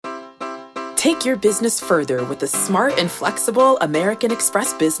Take your business further with the smart and flexible American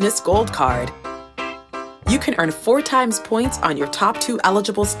Express Business Gold Card. You can earn 4 times points on your top 2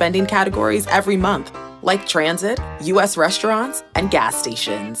 eligible spending categories every month, like transit, U.S. restaurants, and gas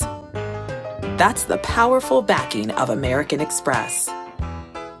stations. That's the powerful backing of American Express.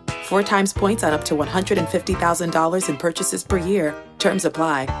 4 times points on up to $150,000 in purchases per year. Terms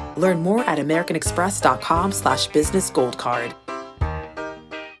apply. Learn more at americanexpress.com/businessgoldcard.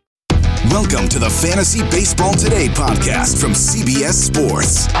 Welcome to the Fantasy Baseball Today podcast from CBS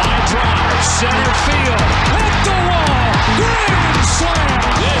Sports. High drive, center field, hit the wall, grand slam.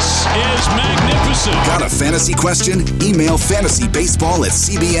 This is magnificent. Got a fantasy question? Email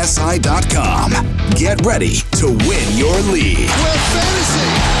fantasybaseball@cbsi.com. Get ready to win your league. Where fantasy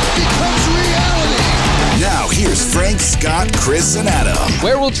becomes reality. Now here's Frank, Scott, Chris, and Adam.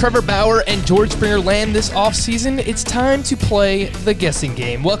 Where will Trevor Bauer and George Springer land this offseason? It's time to play the guessing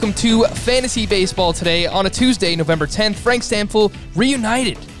game. Welcome to Fantasy Baseball Today on a Tuesday, November 10th. Frank Stampfl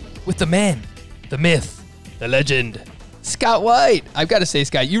reunited with the man, the myth, the legend, Scott White. I've got to say,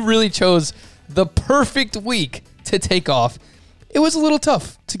 Scott, you really chose the perfect week to take off. It was a little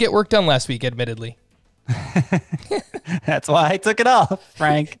tough to get work done last week, admittedly. That's why I took it off,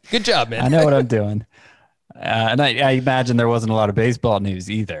 Frank. Good job, man. I know what I'm doing. And I imagine there wasn't a lot of baseball news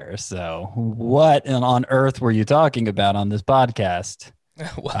either. So what on earth were you talking about on this podcast?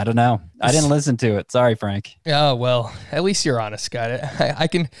 Well, I don't know. I didn't listen to it. Sorry, Frank. Oh, well, at least you're honest, Scott. I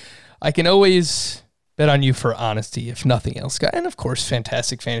can always bet on you for honesty, if nothing else, Scott. And, of course,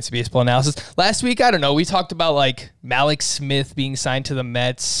 fantastic fantasy baseball analysis. Last week, I don't know, we talked about, like, Malik Smith being signed to the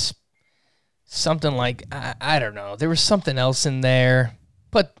Mets. Something like, I don't know. There was something else in there.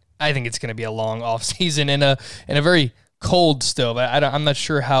 But I think it's going to be a long offseason in a very cold stove. I'm not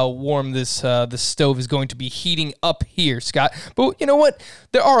sure how warm this stove is going to be heating up here, Scott. But you know what?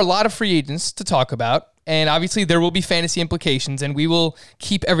 There are a lot of free agents to talk about, and obviously there will be fantasy implications, and we will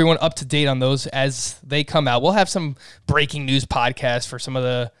keep everyone up to date on those as they come out. We'll have some breaking news podcasts for some of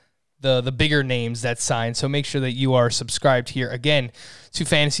the bigger names that sign, so make sure that you are subscribed here, again, to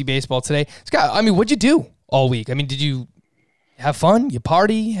Fantasy Baseball Today. Scott, I mean, what'd you do all week? I mean, did you have fun? You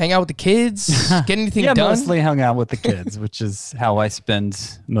party? Hang out with the kids? Get anything done? Yeah, mostly hung out with the kids, which is how I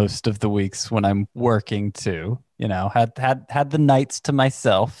spend most of the weeks when I'm working too. You know, had the nights to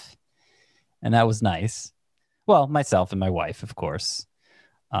myself, and that was nice. Well, myself and my wife, of course.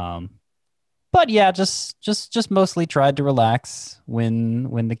 But yeah, just mostly tried to relax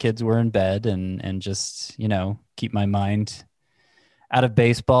when the kids were in bed and just, you know, keep my mind out of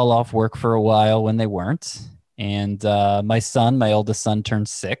baseball, off work for a while when they weren't. And my oldest son, turned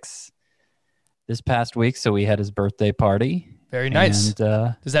 6 this past week, so we had his birthday party. Very nice. And,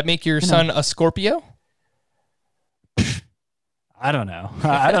 does that make your son a Scorpio? I don't know.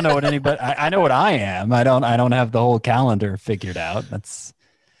 I don't know what anybody. I know what I am. I don't have the whole calendar figured out.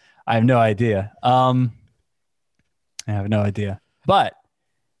 I have no idea. I have no idea. But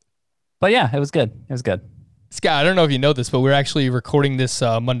yeah, it was good. It was good. Scott, I don't know if you know this, but we're actually recording this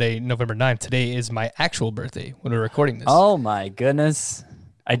Monday, November 9th. Today is my actual birthday when we're recording this. Oh, my goodness.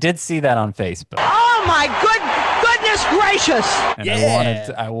 I did see that on Facebook. Oh, my goodness gracious. And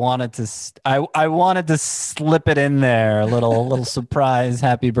yeah. I wanted to slip it in there, a little surprise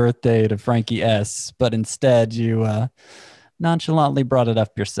happy birthday to Frankie S. But instead, you nonchalantly brought it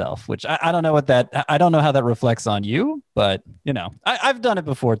up yourself, which I don't know I don't know how that reflects on you, but you know, I've done it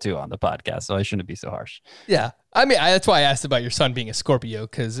before too on the podcast, so I shouldn't be so harsh. Yeah. I mean, that's why I asked about your son being a Scorpio,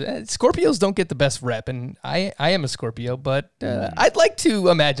 because Scorpios don't get the best rep, and I am a Scorpio, but I'd like to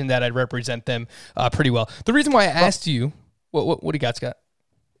imagine that I'd represent them pretty well. The reason why I asked you, what do you got, Scott?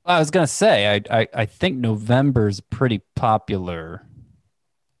 I was going to say, I think November's a pretty popular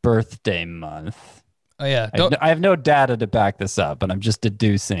birthday month. Oh, yeah. I have no data to back this up, but I'm just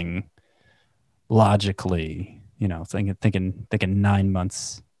deducing logically, you know, thinking 9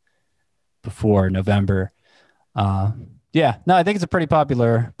 months before November. Yeah, no, I think it's a pretty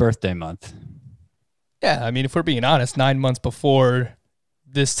popular birthday month. Yeah, I mean, if we're being honest, 9 months before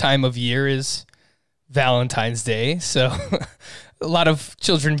this time of year is Valentine's Day, so a lot of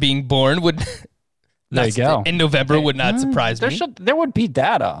children being born would... There you go. In November would not surprise me. There would be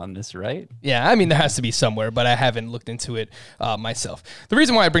data on this, right? Yeah, I mean, there has to be somewhere, but I haven't looked into it myself. The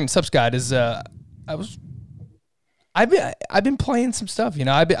reason why I bring this up, Scott, is I've been playing some stuff. You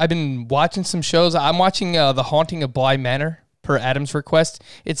know, I've been watching some shows. I'm watching The Haunting of Bly Manor per Adam's request.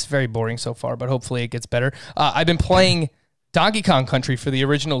 It's very boring so far, but hopefully it gets better. I've been playing Donkey Kong Country for the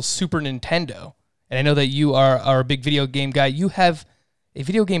original Super Nintendo, and I know that you are a big video game guy. You have a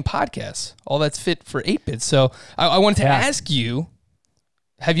video game podcast, All That's Fit for 8-Bit. So I wanted to ask you,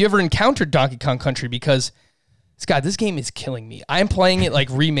 have you ever encountered Donkey Kong Country? Because, Scott, this game is killing me. I'm playing it like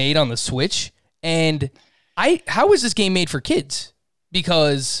remade on the Switch, and how is this game made for kids?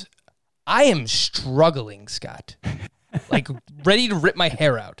 Because I am struggling, Scott. Like, ready to rip my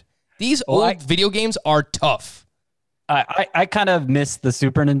hair out. These old video games are tough. I kind of missed the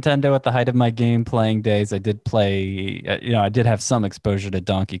Super Nintendo at the height of my game playing days. I did play, I did have some exposure to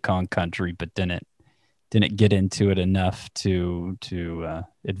Donkey Kong Country, but didn't get into it enough to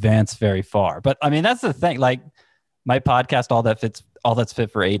advance very far. But I mean, that's the thing. Like my podcast, all that's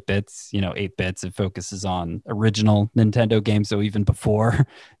fit for 8 bits. 8 bits. It focuses on original Nintendo games, so even before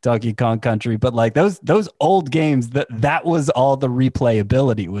Donkey Kong Country. But like those old games, that was all the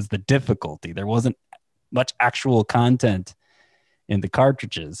replayability, was the difficulty. There wasn't much actual content in the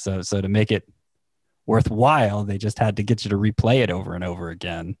cartridges. So to make it worthwhile, they just had to get you to replay it over and over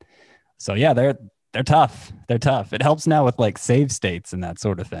again. So yeah, they're tough. They're tough. It helps now with like save states and that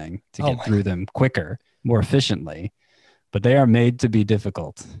sort of thing to get through them quicker, more efficiently, but they are made to be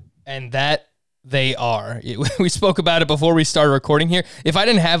difficult. And that they are. We spoke about it before we started recording here. If I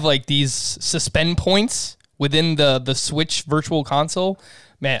didn't have like these suspend points within the Switch Virtual Console,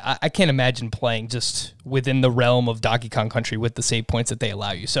 man, I can't imagine playing just within the realm of Donkey Kong Country with the save points that they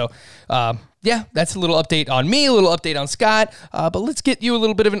allow you. So, yeah, that's a little update on me, a little update on Scott. But let's get you a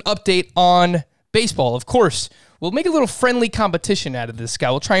little bit of an update on baseball. Of course, we'll make a little friendly competition out of this,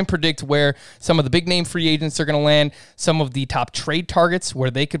 Scott. We'll try and predict where some of the big-name free agents are going to land, some of the top trade targets,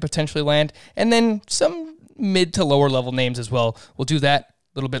 where they could potentially land, and then some mid to lower-level names as well. We'll do that a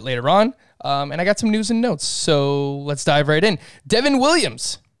little bit later on. And I got some news and notes, so let's dive right in. Devin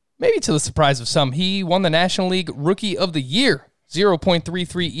Williams, maybe to the surprise of some, he won the National League Rookie of the Year.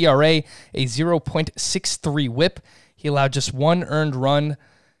 0.33 ERA, a 0.63 whip. He allowed just 1 earned run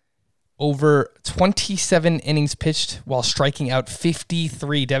over 27 innings pitched while striking out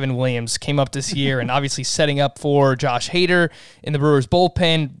 53. Devin Williams came up this year and obviously setting up for Josh Hader in the Brewers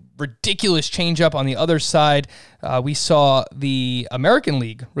bullpen. Ridiculous changeup on the other side. We saw the American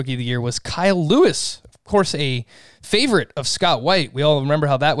League Rookie of the Year was Kyle Lewis, of course, a favorite of Scott White. We all remember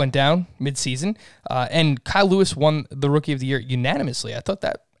how that went down midseason. And Kyle Lewis won the Rookie of the Year unanimously. I thought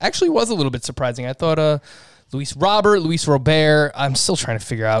that actually was a little bit surprising. I thought Luis Robert, I'm still trying to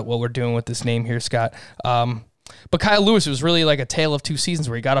figure out what we're doing with this name here, Scott. But Kyle Lewis was really like a tale of 2 seasons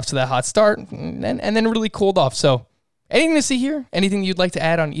where he got off to that hot start and then really cooled off. So anything to see here? Anything you'd like to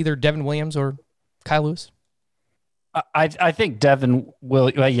add on either Devin Williams or Kyle Lewis? I think Devin will.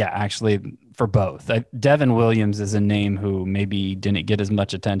 Well, yeah, actually, for both. Devin Williams is a name who maybe didn't get as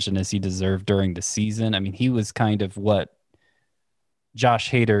much attention as he deserved during the season. I mean, he was kind of what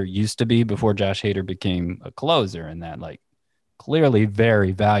Josh Hader used to be before Josh Hader became a closer, and that like clearly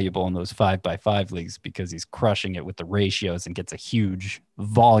very valuable in those 5x5 leagues because he's crushing it with the ratios and gets a huge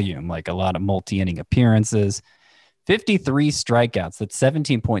volume, like a lot of multi-inning appearances. 53 strikeouts. That's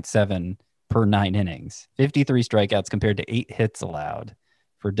 17.7 per 9 innings. 53 strikeouts compared to 8 hits allowed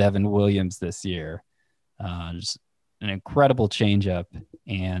for Devin Williams this year. Just an incredible changeup.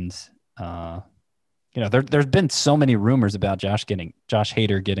 And, there's been so many rumors about Josh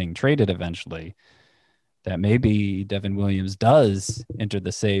Hader getting traded eventually that maybe Devin Williams does enter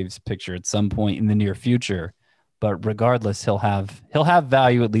the saves picture at some point in the near future. But regardless, he'll have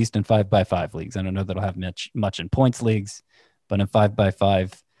value at least in 5x5 leagues. I don't know that he'll have much in points leagues, but in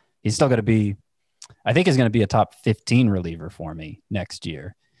 5x5, he's still going to be, I think he's going to be a top 15 reliever for me next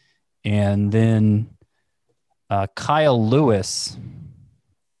year. And then Kyle Lewis,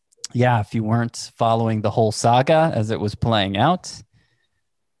 yeah, if you weren't following the whole saga as it was playing out,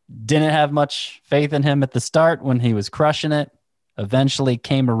 didn't have much faith in him at the start when he was crushing it. Eventually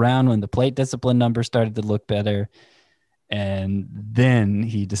came around when the plate discipline numbers started to look better. And then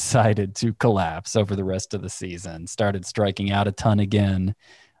he decided to collapse over the rest of the season, started striking out a ton again.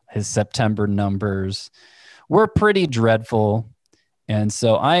 His September numbers were pretty dreadful. And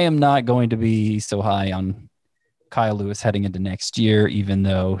so I am not going to be so high on Kyle Lewis heading into next year, even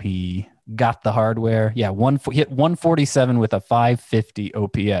though he got the hardware. Yeah, hit 147 with a 550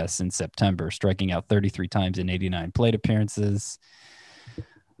 OPS in September, striking out 33 times in 89 plate appearances.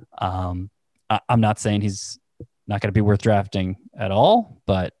 I'm not saying he's not going to be worth drafting at all,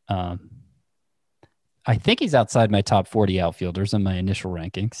 but I think he's outside my top 40 outfielders in my initial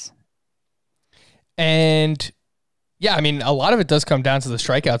rankings. And yeah, I mean, a lot of it does come down to the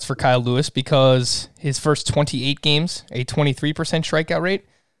strikeouts for Kyle Lewis because his first 28 games, a 23% strikeout rate.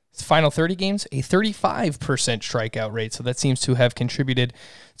 His final 30 games, a 35% strikeout rate. So that seems to have contributed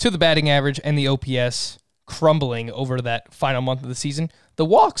to the batting average and the OPS crumbling over that final month of the season. The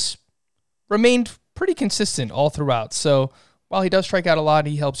walks remained pretty consistent all throughout. So while he does strike out a lot,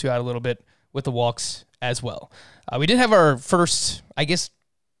 he helps you out a little bit with the walks as well. We did have our first, I guess,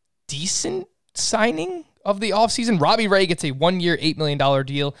 decent signing of the offseason. Robbie Ray gets a 1-year, $8 million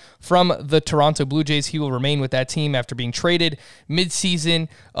deal from the Toronto Blue Jays. He will remain with that team after being traded midseason.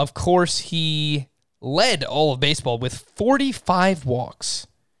 Of course, he led all of baseball with 45 walks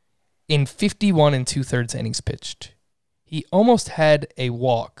in 51 2/3 innings pitched. He almost had a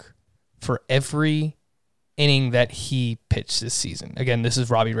walk for every inning that he pitched this season. Again, this is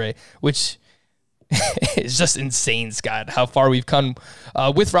Robbie Ray, which is just insane, Scott, how far we've come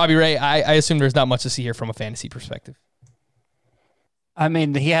with Robbie Ray. I assume there's not much to see here from a fantasy perspective. I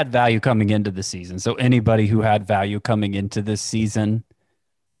mean, he had value coming into the season. So anybody who had value coming into this season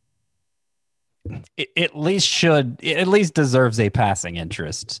at least deserves a passing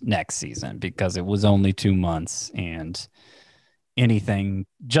interest next season, because it was only 2 months and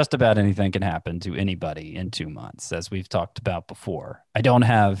just about anything can happen to anybody in 2 months, as we've talked about before. I don't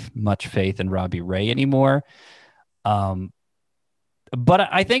have much faith in Robbie Ray anymore. But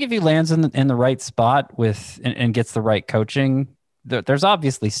I think if he lands in the right spot and gets the right coaching, there's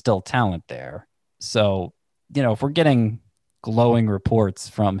obviously still talent there. So, if we're getting glowing reports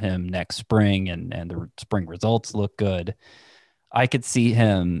from him next spring and the spring results look good, I could see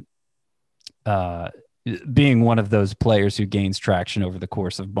him being one of those players who gains traction over the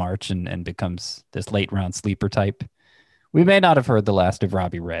course of March and becomes this late round sleeper type. We may not have heard the last of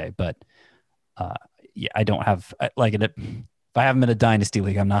Robbie Ray, but I don't have it. If I have him in a dynasty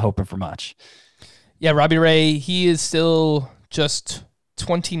league, I'm not hoping for much. Yeah, Robbie Ray, he is still just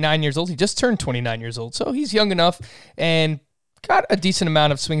 29 years old. He just turned 29 years old, so he's young enough and got a decent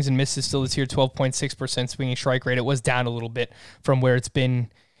amount of swings and misses still this year, 12.6% swinging strike rate. It was down a little bit from where it's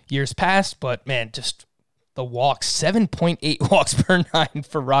been years past, but man, just the walks, 7.8 walks per 9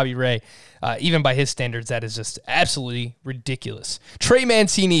 for Robbie Ray. Even by his standards, that is just absolutely ridiculous. Trey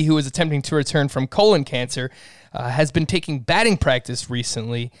Mancini, who is attempting to return from colon cancer, has been taking batting practice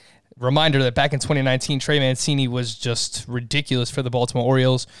recently. Reminder that back in 2019, Trey Mancini was just ridiculous for the Baltimore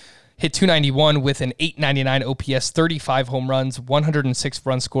Orioles. Hit .291 with an .899 OPS, 35 home runs, 106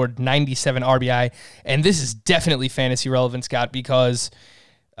 runs scored, 97 RBI. And this is definitely fantasy relevant, Scott, because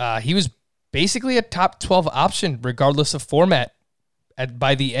he was basically a top 12 option regardless of format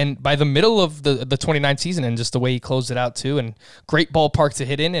by the middle of the 29th season, and just the way he closed it out too. And great ballpark to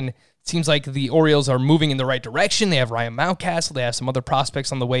hit in, and it seems like the Orioles are moving in the right direction. They have Ryan Mountcastle, they have some other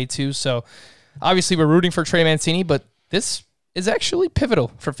prospects on the way too. So obviously we're rooting for Trey Mancini, but this is actually pivotal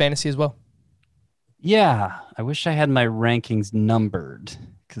for fantasy as well. Yeah, I wish I had my rankings numbered,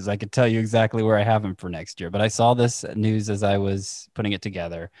 because I could tell you exactly where I have him for next year. But I saw this news as I was putting it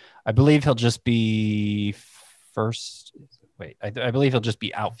together. I believe he'll just be I believe he'll just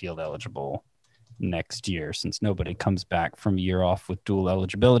be outfield eligible next year, since nobody comes back from a year off with dual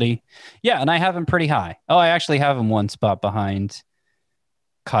eligibility. Yeah, and I have him pretty high. Oh, I actually have him one spot behind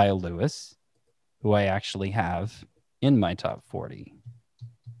Kyle Lewis, who I actually have in my top 40.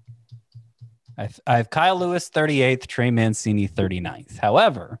 I have Kyle Lewis 38th, Trey Mancini 39th.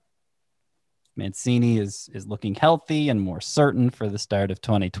 However, Mancini is looking healthy and more certain for the start of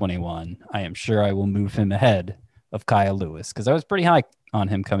 2021. I am sure I will move him ahead of Kyle Lewis, because I was pretty high on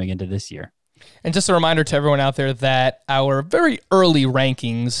him coming into this year. And just a reminder to everyone out there that our very early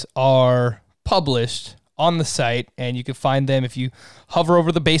rankings are published on the site, and you can find them if you hover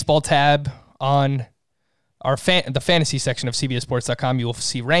over the baseball tab on the fantasy section of CBSSports.com. You will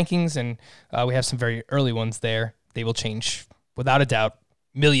see rankings, and we have some very early ones there. They will change, without a doubt,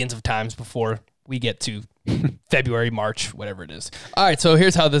 millions of times before we get to February, March, whatever it is. All right, so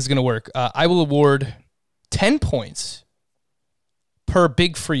here's how this is going to work. I will award 10 points per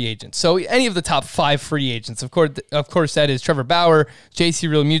big free agent. So any of the top 5 free agents. Of course, that is Trevor Bauer, JC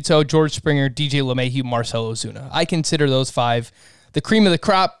Realmuto, George Springer, DJ LeMahieu, Marcell Ozuna. I consider those 5 the cream of the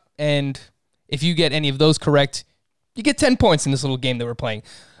crop, and if you get any of those correct, you get 10 points in this little game that we're playing.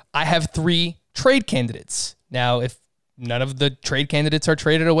 I have 3 trade candidates. Now, if none of the trade candidates are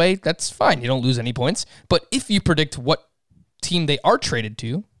traded away, that's fine. You don't lose any points. But if you predict what team they are traded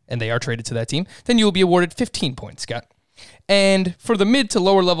to, and they are traded to that team, then you will be awarded 15 points, Scott. And for the mid to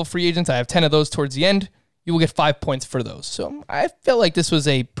lower level free agents, I have 10 of those towards the end. You will get 5 points for those. So I felt like this was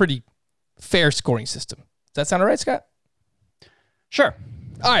a pretty fair scoring system. Does that sound all right, Scott? Sure.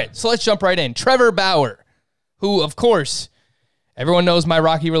 All right, so let's jump right in. Trevor Bauer, who, of course, everyone knows my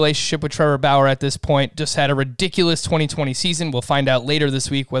rocky relationship with Trevor Bauer at this point, just had a ridiculous 2020 season. We'll find out later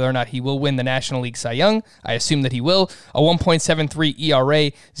this week whether or not he will win the National League Cy Young. I assume that he will. A 1.73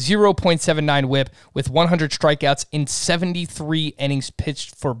 ERA, 0.79 whip, with 100 strikeouts in 73 innings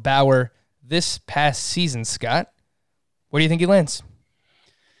pitched for Bauer this past season, Scott. Where do you think he lands?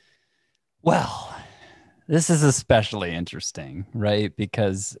 Well, this is especially interesting, right?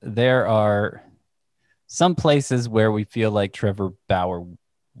 Because there are some places where we feel like Trevor Bauer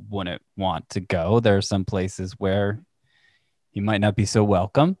wouldn't want to go. There are some places where he might not be so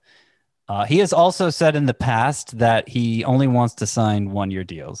welcome. He has also said in the past that he only wants to sign one-year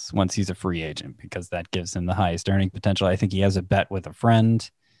deals once he's a free agent because that gives him the highest earning potential. I think he has a bet with a friend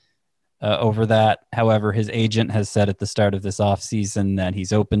over that. However, his agent has said at the start of this offseason that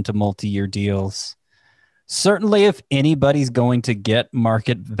he's open to multi-year deals. Certainly, if anybody's going to get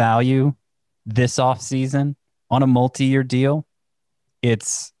market value this offseason on a multi-year deal,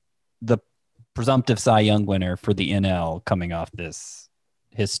 it's the presumptive Cy Young winner for the NL coming off this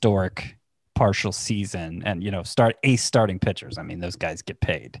historic partial season and, start ace starting pitchers. I mean, those guys get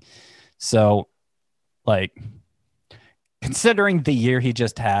paid. So, considering the year he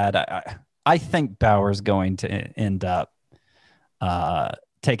just had, I think Bauer's going to end up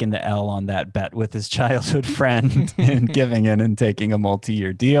taking the L on that bet with his childhood friend and giving in and taking a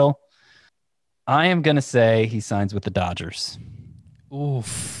multi-year deal. I am going to say he signs with the Dodgers.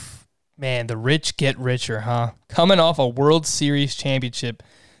 Oof. Man, the rich get richer, huh? Coming off a World Series championship,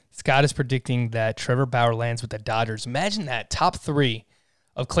 Scott is predicting that Trevor Bauer lands with the Dodgers. Imagine that, top three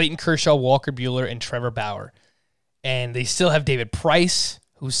of Clayton Kershaw, Walker Buehler, and Trevor Bauer. And they still have David Price,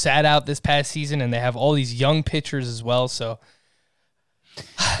 who sat out this past season, and they have all these young pitchers as well. So,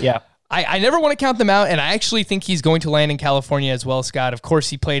 yeah. I never want to count them out, and I actually think he's going to land in California as well, Scott. Of course,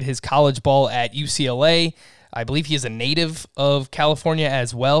 he played his college ball at UCLA. I believe he is a native of California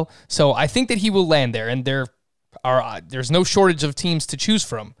as well. So I think that he will land there, and there's no shortage of teams to choose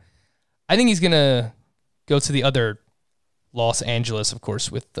from. I think he's going to go to the other Los Angeles, of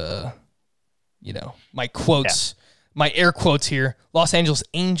course, with the, my quotes, my air quotes here, Los Angeles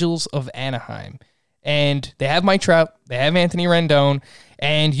Angels of Anaheim. And they have Mike Trout, they have Anthony Rendon,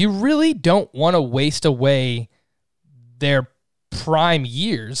 and you really don't want to waste away their prime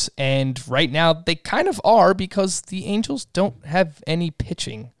years. And right now they kind of are because the Angels don't have any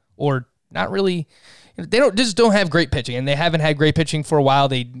pitching, or not really. They don't have great pitching, and they haven't had great pitching for a while.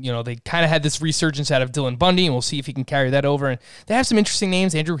 They kind of had this resurgence out of Dylan Bundy, and we'll see if he can carry that over. And they have some interesting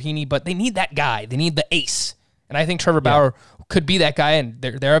names, Andrew Heaney, but they need that guy. They need the ace. And I think Trevor Bauer could be that guy. And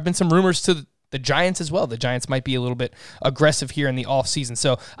there have been some rumors to the Giants as well. The Giants might be a little bit aggressive here in the offseason.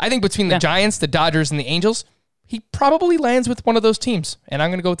 So I think between the Giants, the Dodgers, and the Angels, he probably lands with one of those teams. And I'm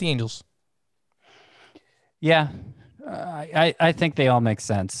going to go with the Angels. Yeah, I think they all make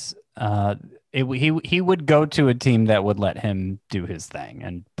sense. He would go to a team that would let him do his thing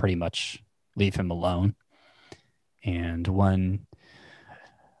and pretty much leave him alone. And when,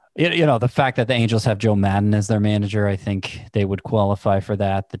 the fact that the Angels have Joe Madden as their manager, I think they would qualify for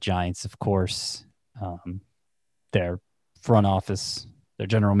that. The Giants, of course, their front office, their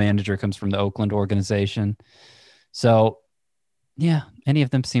general manager comes from the Oakland organization. So, yeah, any of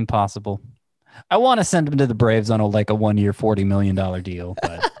them seem possible. I want to send him to the Braves on a 1-year, $40 million deal,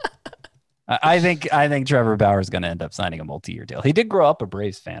 but I think Trevor Bauer is going to end up signing a multi-year deal. He did grow up a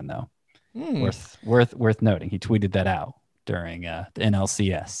Braves fan, though. Worth noting. He tweeted that out during the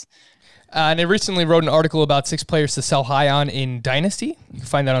NLCS. And I recently wrote an article about 6 players to sell high on in Dynasty. You can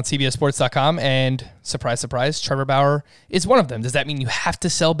find that on CBSSports.com. And surprise, surprise, Trevor Bauer is one of them. Does that mean you have to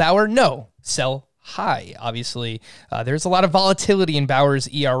sell Bauer? No. Sell high. Obviously, there's a lot of volatility in Bauer's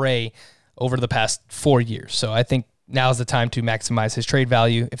ERA over the past 4 years. So I think now's the time to maximize his trade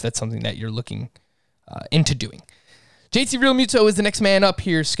value if that's something that you're looking into doing. JT Realmuto is the next man up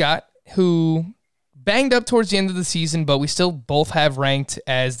here, Scott, who banged up towards the end of the season, but we still both have ranked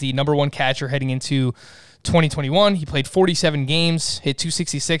as the number one catcher heading into 2021. He played 47 games, hit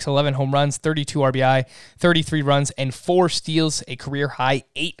 .266, 11 home runs, 32 RBI, 33 runs, and 4 steals, a career high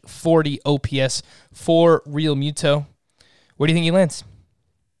 840 OPS for Realmuto. Where do you think he lands?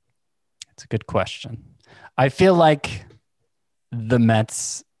 That's a good question. I feel like the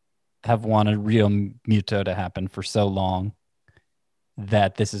Mets have wanted Realmuto to happen for so long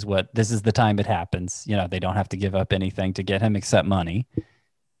that this is the time it happens. They don't have to give up anything to get him except money,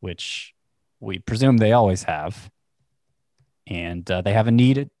 which we presume they always have. And they have a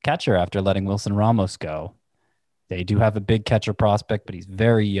needed catcher after letting Wilson Ramos go. They do have a big catcher prospect, but he's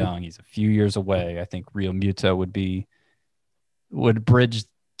very young. He's a few years away. I think Realmuto would bridge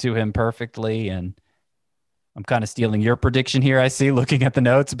to him perfectly. And I'm kind of stealing your prediction here, I see, looking at the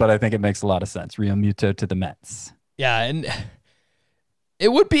notes, but I think it makes a lot of sense. Realmuto to the Mets. Yeah, and it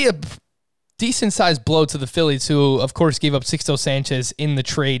would be a decent-sized blow to the Phillies, who, of course, gave up Sixto Sanchez in the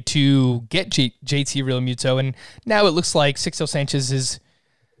trade to get JT Realmuto, and now it looks like Sixto Sanchez is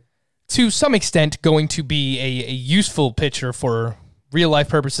to some extent going to be a useful pitcher for real life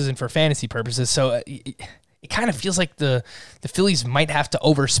purposes and for fantasy purposes. So it kind of feels like the Phillies might have to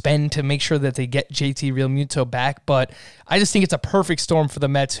overspend to make sure that they get JT Realmuto back, but I just think it's a perfect storm for the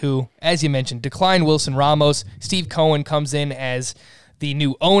Mets who, as you mentioned, decline Wilson Ramos. Steve Cohen comes in as the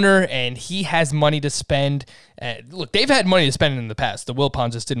new owner, and he has money to spend. Look, they've had money to spend in the past. The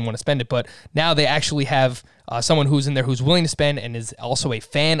Wilpons just didn't want to spend it, but now they actually have someone who's in there who's willing to spend and is also a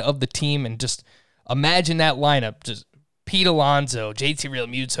fan of the team. And just imagine that lineup, just Pete Alonso, JT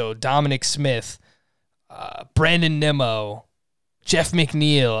Realmuto, Dominic Smith, Brandon Nimmo, Jeff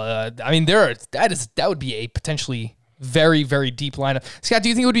McNeil. I mean, that would be a potentially very, very deep lineup. Scott, do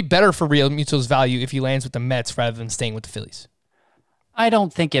you think it would be better for Realmuto's value if he lands with the Mets rather than staying with the Phillies? I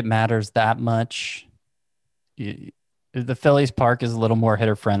don't think it matters that much. The Phillies park is a little more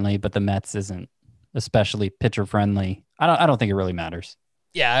hitter friendly, but the Mets isn't especially pitcher friendly. I don't think it really matters.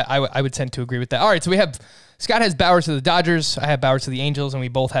 Yeah, I would tend to agree with that. All right, so we have Scott has Bauer to the Dodgers, I have Bauer to the Angels, and we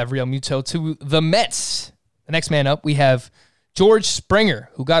both have Realmuto to the Mets. The next man up, we have George Springer,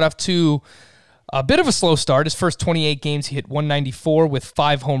 who got off to a bit of a slow start. His first 28 games, he hit 194 with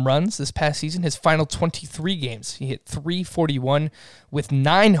 5 home runs this past season. His final 23 games, he hit 341 with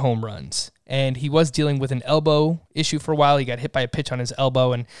 9 home runs. And he was dealing with an elbow issue for a while. He got hit by a pitch on his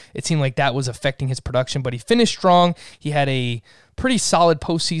elbow, and it seemed like that was affecting his production. But he finished strong. He had a pretty solid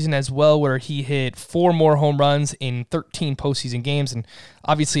postseason as well, where he hit 4 more home runs in 13 postseason games, and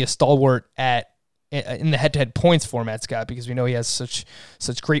obviously a stalwart in the head-to-head points format, Scott, because we know he has such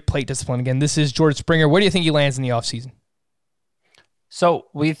great plate discipline. Again, this is George Springer. Where do you think he lands in the offseason? So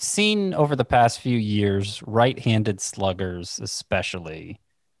we've seen over the past few years, right-handed sluggers especially,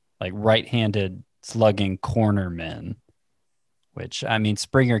 like right-handed slugging cornermen, which, I mean,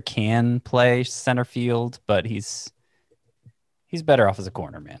 Springer can play center field, but he's better off as a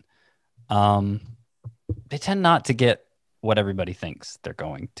cornerman. They tend not to get what everybody thinks they're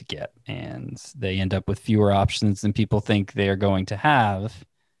going to get, and they end up with fewer options than people think they are going to have.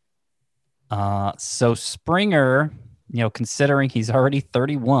 So Springer, considering he's already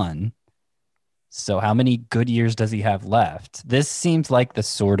 31, so how many good years does he have left? This seems like the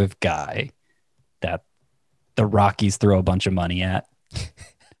sort of guy that the Rockies throw a bunch of money at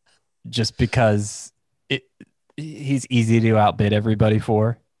just because he's easy to outbid everybody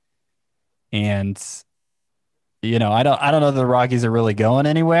for. And I don't know if the Rockies are really going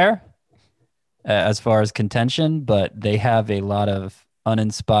anywhere as far as contention, but they have a lot of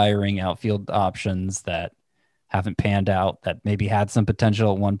uninspiring outfield options that haven't panned out, that maybe had some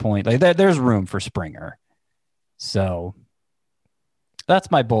potential at one point. Like there's room for Springer. So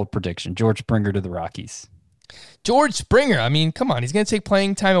that's my bold prediction. George Springer to the Rockies. George Springer, I mean, come on. He's going to take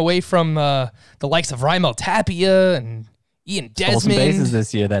playing time away from the likes of Raimel Tapia and Ian Desmond. Stole some bases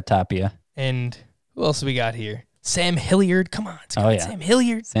this year, that Tapia. And who else have we got here? Sam Hilliard. Come on. Sam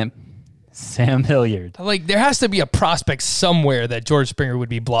Hilliard. Sam Hilliard. Like, there has to be a prospect somewhere that George Springer would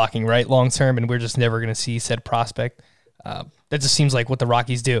be blocking, right, long term, and we're just never going to see said prospect. That just seems like what the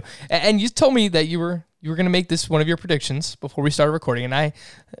Rockies do. And you told me that you were going to make this one of your predictions before we started recording, and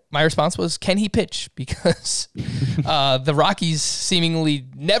my response was, can he pitch? Because the Rockies seemingly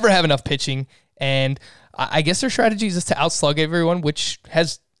never have enough pitching, and I guess their strategy is just to outslug everyone, which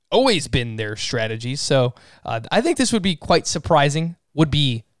has always been their strategy. So I think this would be quite surprising.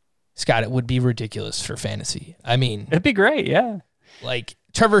 Scott, it would be ridiculous for fantasy. I mean, it'd be great, yeah. Like,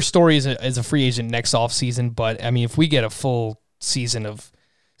 Trevor Story is a free agent next offseason, but I mean, if we get a full season of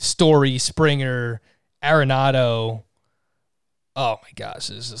Story, Springer, Arenado, oh my gosh,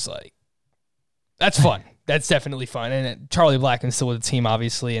 it's just like, that's fun. That's definitely fun. And Charlie Blackmon's still with the team,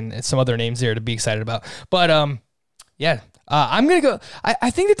 obviously, and some other names there to be excited about. But yeah, I'm going to go.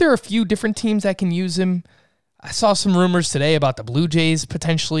 I think that there are a few different teams that can use him. I saw some rumors today about the Blue Jays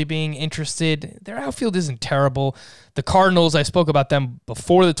potentially being interested. Their outfield isn't terrible. The Cardinals, I spoke about them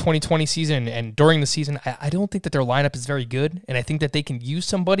before the 2020 season and during the season. I don't think that their lineup is very good, and I think that they can use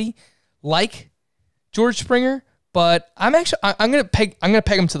somebody like George Springer. But I'm gonna peg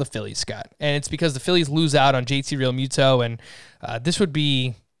them to the Phillies, Scott, and it's because the Phillies lose out on JT Realmuto, and this would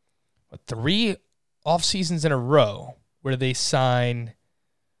be 3 off seasons in a row where they sign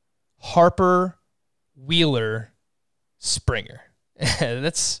Harper, Wheeler, Springer.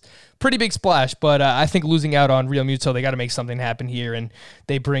 That's pretty big splash, but I think losing out on Realmuto, they got to make something happen here, and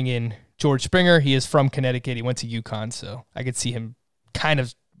they bring in George Springer. He is from Connecticut. He went to UConn, so I could see him kind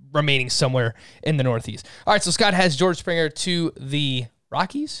of remaining somewhere in the Northeast. All right, so Scott has George Springer to the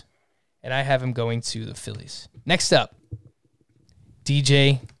Rockies, and I have him going to the Phillies. Next up,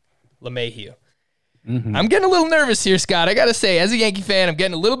 DJ LeMahieu. I'm getting a little nervous here, Scott. I got to say, as a Yankee fan, I'm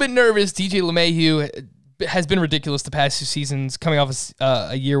getting a little bit nervous. DJ LeMahieu has been ridiculous the past 2 seasons, coming off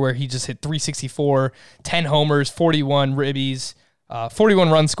a year where he just hit 364, 10 homers, 41 ribbies, 41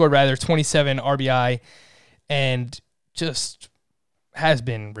 runs scored, 27 RBI, and just has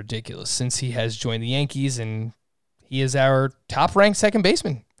been ridiculous since he has joined the Yankees, and he is our top-ranked second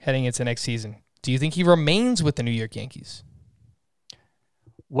baseman heading into next season. Do you think he remains with the New York Yankees?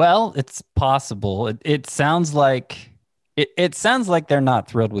 Well, it's possible. It sounds like it sounds like they're not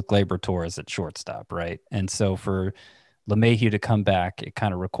thrilled with Gleyber Torres at shortstop, right? And so for LeMahieu to come back, it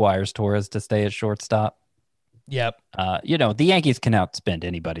kind of requires Torres to stay at shortstop. Yep. The Yankees can outspend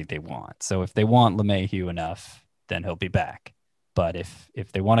anybody they want. So if they want LeMahieu enough, then he'll be back. But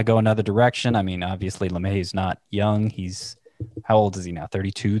if they want to go another direction, I mean, obviously LeMahieu's not young. He's, how old is he now?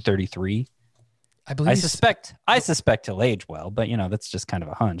 32, 33? I believe. I suspect he'll age well, but that's just kind of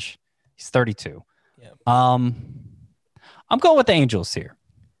a hunch. He's 32. Yep. I'm going with the Angels here.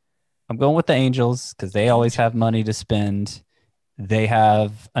 I'm going with the Angels because they always have money to spend. They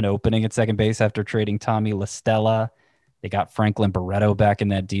have an opening at second base after trading Tommy La Stella. They got Franklin Barreto back in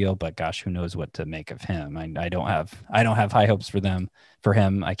that deal, but gosh, who knows what to make of him? I don't have high hopes for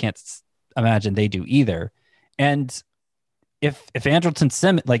him. I can't imagine they do either. And if Andrelton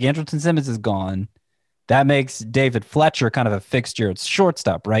Simmons is gone, that makes David Fletcher kind of a fixture at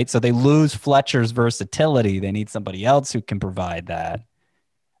shortstop, right? So they lose Fletcher's versatility. They need somebody else who can provide that.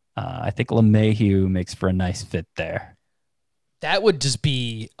 I think LeMahieu makes for a nice fit there. That would just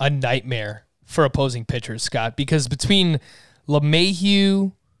be a nightmare for opposing pitchers, Scott, because between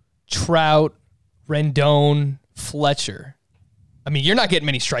LeMahieu, Trout, Rendon, Fletcher, I mean, you're not getting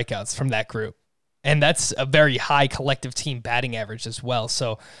many strikeouts from that group. And that's a very high collective team batting average as well.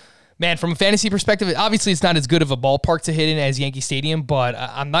 So, man, from a fantasy perspective, obviously it's not as good of a ballpark to hit in as Yankee Stadium, but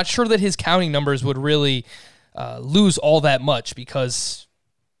I'm not sure that his counting numbers would really lose all that much because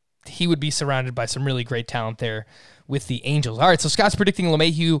he would be surrounded by some really great talent there with the Angels. All right, so Scott's predicting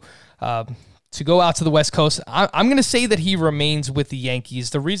LeMahieu to go out to the West Coast. I'm going to say that he remains with the Yankees.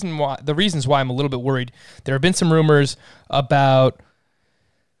 The reasons why I'm a little bit worried, there have been some rumors about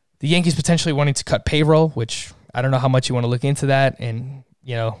the Yankees potentially wanting to cut payroll, which I don't know how much you want to look into that. And,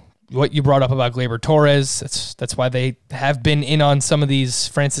 what you brought up about Gleyber Torres, that's why they have been in on some of these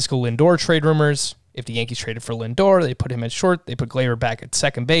Francisco Lindor trade rumors. If the Yankees traded for Lindor, they put him at short, they put Gleyber back at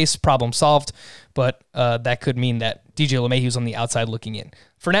second base, problem solved. But that could mean that DJ LeMahieu's on the outside looking in.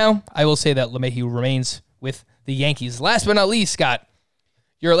 For now, I will say that LeMahieu remains with the Yankees. Last but not least, Scott,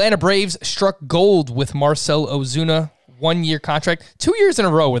 your Atlanta Braves struck gold with Marcell Ozuna, 1-year contract, 2 years in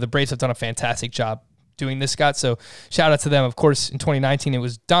a row where the Braves have done a fantastic job doing this, Scott. So shout out to them. Of course, in 2019, it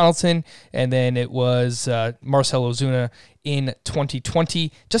was Donaldson, and then it was Marcell Ozuna in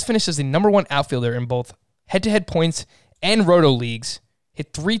 2020. Just finished as the number 1 outfielder in both head-to-head points and roto leagues.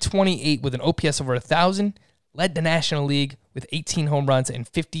 Hit .328 with an OPS over 1,000. Led the National League with 18 home runs and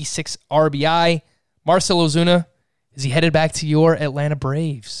 56 RBI. Marcell Ozuna, is he headed back to your Atlanta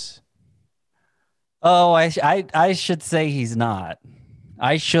Braves? Oh, I should say he's not.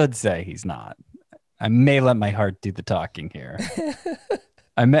 I should say he's not. I may let my heart do the talking here.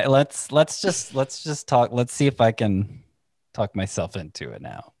 Let's just talk. Let's see if I can talk myself into it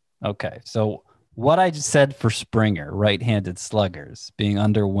now. Okay, so what I just said for Springer, right-handed sluggers being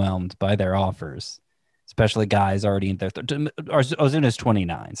underwhelmed by their offers, especially guys already in their Ozuna's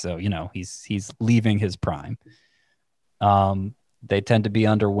 29, so he's leaving his prime. They tend to be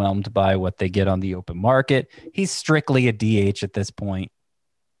underwhelmed by what they get on the open market. He's strictly a DH at this point.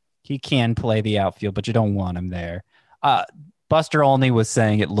 He can play the outfield, but you don't want him there. Buster Olney was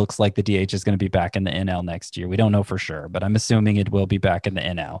saying it looks like the DH is going to be back in the NL next year. We don't know for sure, but I'm assuming it will be back in the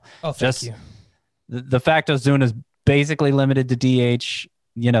NL. Oh, thank you. The fact Ozuna is basically limited to DH,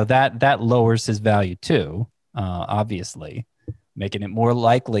 that lowers his value too, obviously, making it more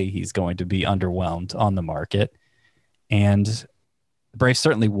likely he's going to be underwhelmed on the market. And the Braves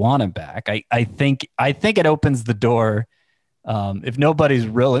certainly want him back. I think it opens the door. If nobody's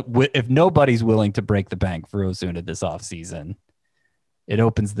willing to break the bank for Ozuna this offseason, it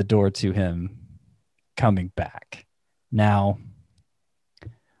opens the door to him coming back. Now,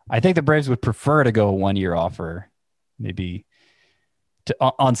 I think the Braves would prefer to go a 1-year offer, maybe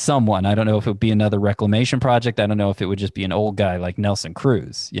on someone. I don't know if it would be another reclamation project. I don't know if it would just be an old guy like Nelson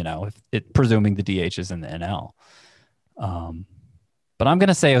Cruz, presuming the DH is in the NL. But I'm going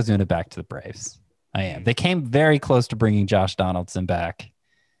to say Ozuna back to the Braves. I am. They came very close to bringing Josh Donaldson back,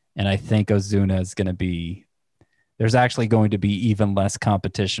 and I think Ozuna is going to be – there's actually going to be even less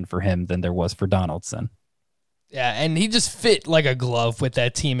competition for him than there was for Donaldson. Yeah, and he just fit like a glove with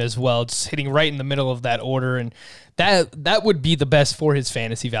that team as well, just hitting right in the middle of that order. And that would be the best for his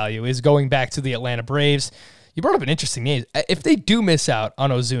fantasy value, is going back to the Atlanta Braves. You brought up an interesting name. If they do miss out on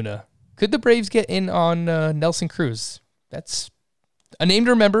Ozuna, could the Braves get in on Nelson Cruz? That's a name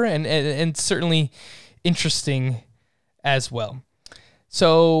to remember, and certainly interesting as well.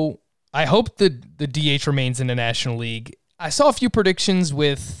 So I hope the DH remains in the National League. I saw a few predictions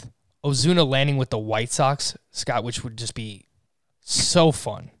with Ozuna landing with the White Sox, Scott, which would just be so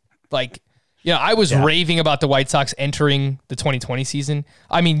fun. Like, I was raving about the White Sox entering the 2020 season.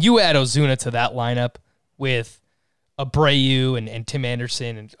 I mean, you add Ozuna to that lineup with Abreu and Tim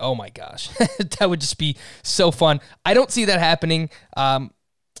Anderson, and oh my gosh, that would just be so fun. I don't see that happening.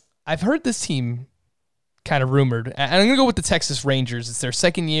 I've heard this team kind of rumored, and I'm going to go with the Texas Rangers. It's their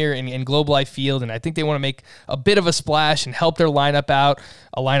second year in Globe Life Field, and I think they want to make a bit of a splash and help their lineup out,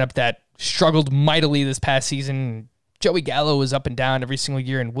 a lineup that struggled mightily this past season. Joey Gallo is up and down every single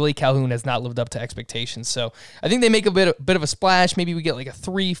year, and Willie Calhoun has not lived up to expectations. So I think they make a bit of a splash. Maybe we get like a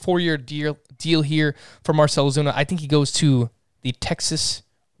 3-4 year deal here for Marcell Ozuna. I think he goes to the Texas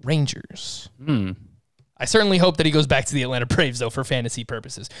Rangers. I certainly hope that he goes back to the Atlanta Braves, though, for fantasy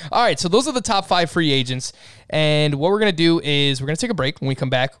purposes. All right, so those are the top 5 free agents. And what we're going to do is we're going to take a break. When we come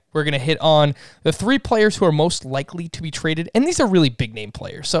back, we're going to hit on the 3 players who are most likely to be traded. And these are really big-name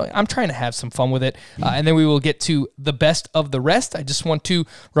players, so I'm trying to have some fun with it. And then we will get to the best of the rest. I just want to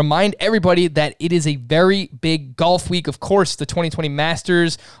remind everybody that it is a very big golf week. Of course, the 2020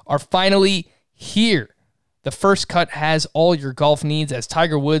 Masters are finally here. The First Cut has all your golf needs as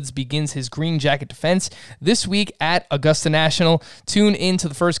Tiger Woods begins his green jacket defense this week at Augusta National. Tune in to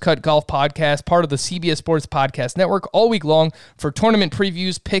the First Cut Golf Podcast, part of the CBS Sports Podcast Network, all week long for tournament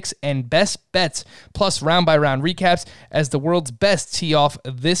previews, picks, and best bets, plus round-by-round recaps as the world's best tee off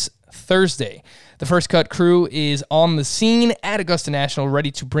this Thursday. The First Cut crew is on the scene at Augusta National, ready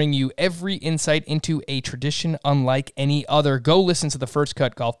to bring you every insight into a tradition unlike any other. Go listen to the First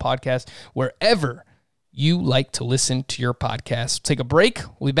Cut Golf Podcast wherever you like to listen to your podcast. Take a break.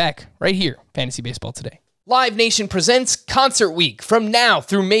 We'll be back right here, Fantasy Baseball Today. Live Nation presents Concert Week. From now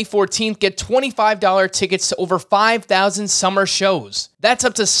through May 14th, get $25 tickets to over 5,000 summer shows. That's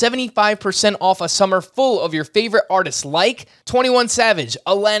up to 75% off a summer full of your favorite artists like 21 Savage,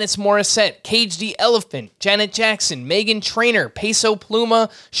 Alanis Morissette, Cage the Elephant, Janet Jackson, Meghan Trainor, Peso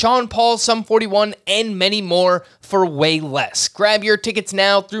Pluma, Sean Paul, Sum 41, and many more for way less. Grab your tickets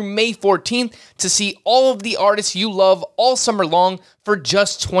now through May 14th to see all of the artists you love all summer long for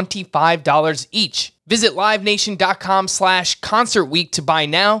just $25 each. Visit livenation.com/Concert Week to buy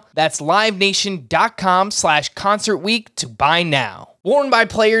now. That's livenation.com/Concert Week to buy now. Worn by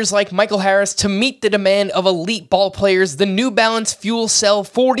players like Michael Harris to meet the demand of elite ball players, the New Balance Fuel Cell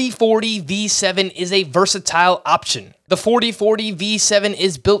 4040 V7 is a versatile option. The 4040 V7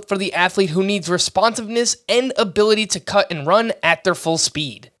 is built for the athlete who needs responsiveness and ability to cut and run at their full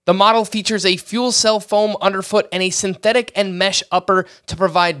speed. The model features a fuel cell foam underfoot and a synthetic and mesh upper to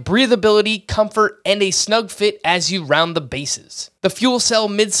provide breathability, comfort, and a snug fit as you round the bases. The fuel cell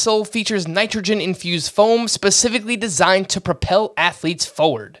midsole features nitrogen-infused foam specifically designed to propel athletes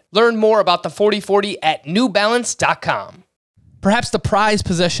forward. Learn more about the 4040 at newbalance.com. Perhaps the prized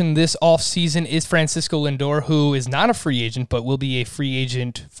possession this offseason is Francisco Lindor, who is not a free agent, but will be a free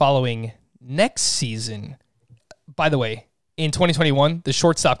agent following next season. By the way, in 2021, the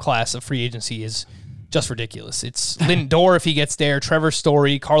shortstop class of free agency is just ridiculous. It's Lindor if he gets there, Trevor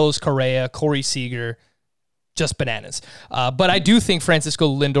Story, Carlos Correa, Corey Seager, just bananas. But I do think Francisco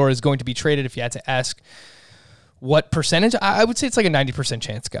Lindor is going to be traded. If you had to ask what percentage, I would say it's like a 90%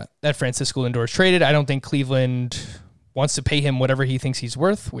 chance, Scott, that Francisco Lindor is traded. I don't think Cleveland wants to pay him whatever he thinks he's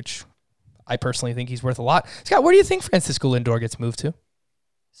worth, which I personally think he's worth a lot. Scott, where do you think Francisco Lindor gets moved to?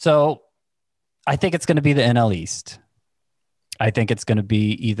 So I think it's going to be the NL East. I think it's going to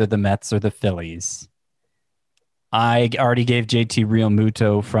be either the Mets or the Phillies. I already gave JT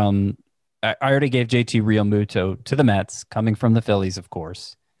Realmuto to the Mets, coming from the Phillies, of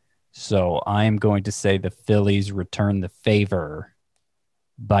course. So I'm going to say the Phillies return the favor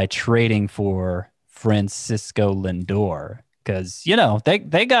by trading for Francisco Lindor, because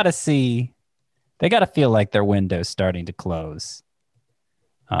they got to feel like their window's starting to close,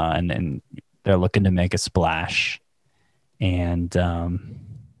 and then they're looking to make a splash. And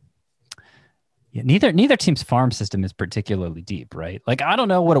neither team's farm system is particularly deep, right? Like, I don't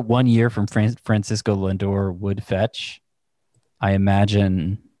know what a 1 year from Francisco Lindor would fetch. I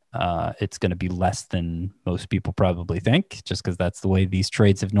imagine it's going to be less than most people probably think, just because that's the way these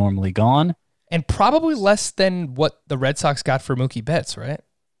trades have normally gone. And probably less than what the Red Sox got for Mookie Betts, right?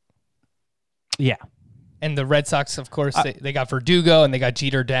 Yeah. And the Red Sox, of course, they got Verdugo and they got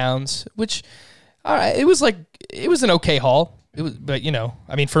Jeter Downs, which, all right, it was an okay haul. It was, but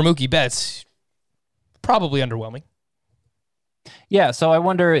for Mookie Betts, probably underwhelming. Yeah, so I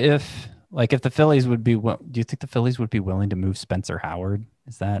wonder if the Phillies would be. Do you think the Phillies would be willing to move Spencer Howard?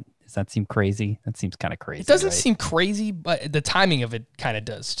 Does that seem crazy? That seems kind of crazy. It doesn't seem crazy, but the timing of it kind of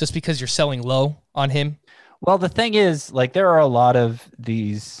does. Just because you're selling low on him. Well, the thing is, there are a lot of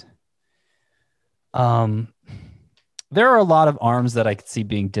these. There are a lot of arms that I could see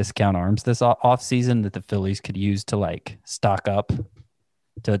being discount arms this off season that the Phillies could use to stock up,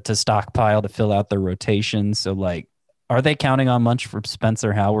 to stockpile to fill out their rotation. So are they counting on much for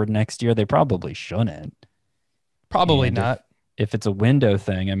Spencer Howard next year? They probably shouldn't. Probably not. If it's a window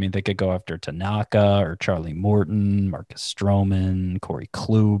thing, I mean, they could go after Tanaka or Charlie Morton, Marcus Stroman, Corey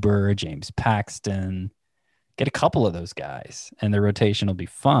Kluber, James Paxton. Get a couple of those guys, and their rotation will be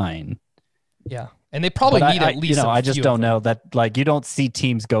fine. Yeah, and they probably need at least. I just don't know that. You don't see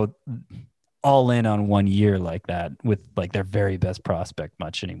teams go all in on 1 year like that with their very best prospect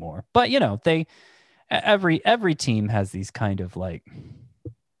much anymore. But they every team has these kind of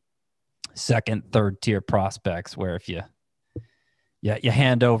second, third tier prospects where if you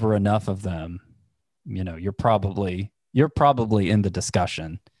hand over enough of them, you're probably in the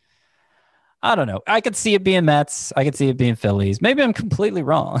discussion. I don't know. I could see it being Mets. I could see it being Phillies. Maybe I'm completely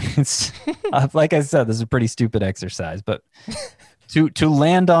wrong. It's like I said, this is a pretty stupid exercise, but to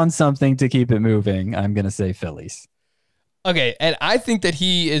land on something to keep it moving, I'm going to say Phillies. Okay, and I think that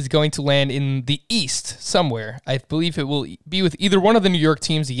he is going to land in the East somewhere. I believe it will be with either one of the New York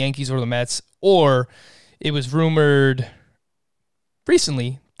teams, the Yankees or the Mets, or it was rumored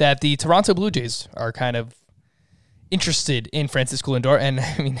recently that the Toronto Blue Jays are kind of interested in Francisco Lindor, and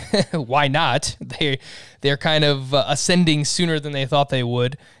I mean, why not? They're kind of ascending sooner than they thought they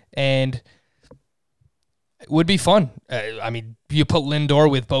would, and it would be fun. I mean, you put Lindor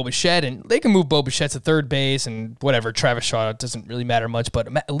with Bo Bichette, and they can move Bo Bichette to third base and whatever. Travis Shaw doesn't really matter much, but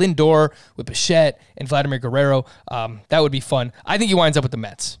Lindor with Bichette and Vladimir Guerrero, that would be fun. I think he winds up with the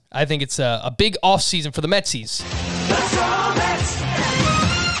Mets. I think it's a big offseason for the Metsies. Let's go, Mets!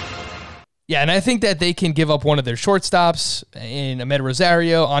 Yeah, and I think that they can give up one of their shortstops in Ahmed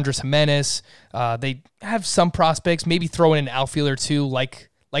Rosario, Andres Jimenez. They have some prospects, maybe throw in an outfielder too, like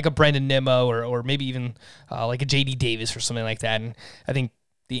a Brandon Nimmo or maybe even like a J.D. Davis or something like that. And I think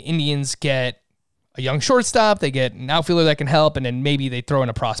the Indians get a young shortstop, they get an outfielder that can help, and then maybe they throw in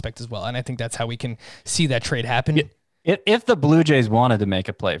a prospect as well. And I think that's how we can see that trade happen. If the Blue Jays wanted to make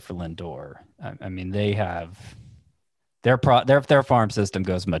a play for Lindor, I mean, they have... Their farm system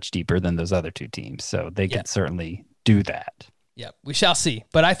goes much deeper than those other two teams, so they could certainly do that. Yeah, we shall see.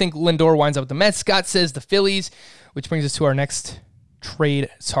 But I think Lindor winds up with the Mets. Scott says the Phillies, which brings us to our next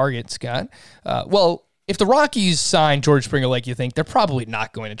trade target, Scott. Well, if the Rockies sign George Springer like you think, they're probably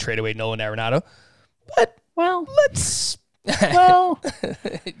not going to trade away Nolan Arenado. But, let's... Well,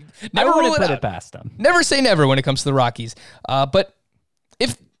 never rule it past them. Never say never when it comes to the Rockies. But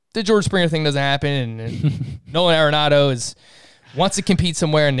if the George Springer thing doesn't happen and Nolan Arenado wants to compete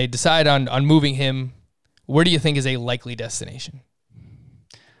somewhere and they decide on moving him, where do you think is a likely destination?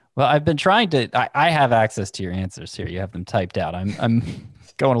 Well, I've been trying to. I have access to your answers here. You have them typed out. I'm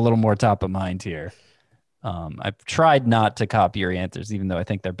going a little more top of mind here. I've tried not to copy your answers, even though I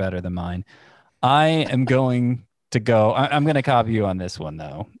think they're better than mine. I am going to go. I'm going to copy you on this one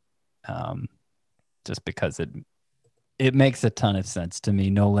though, just because it makes a ton of sense to me.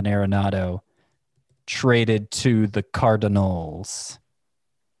 Nolan Arenado traded to the Cardinals.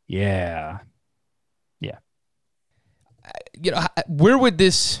 Yeah.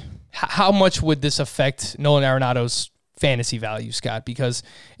 How much would this affect Nolan Arenado's fantasy value, Scott? Because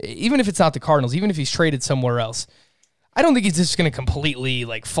even if it's not the Cardinals, even if he's traded somewhere else, I don't think he's just going to completely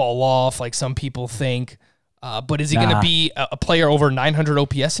fall off like some people think. But is he going to be a player over 900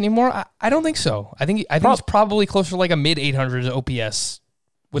 OPS anymore? I don't think so. I think he's probably closer to like a mid 800s OPS.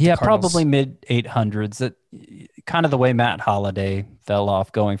 With the Cardinals. Probably mid 800s. That kind of the way Matt Holliday fell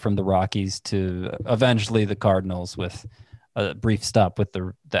off, going from the Rockies to eventually the Cardinals with a brief stop with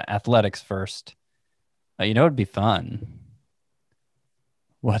the Athletics first. It'd be fun.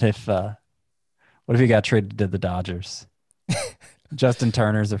 What if he got traded to the Dodgers? Justin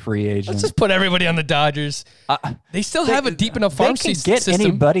Turner's a free agent. Let's just put everybody on the Dodgers. They still have a deep enough farm system. They can get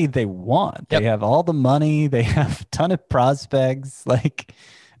anybody they want. Yep. They have all the money. They have a ton of prospects.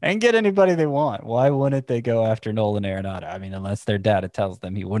 And get anybody they want. Why wouldn't they go after Nolan Arenado? I mean, unless their data tells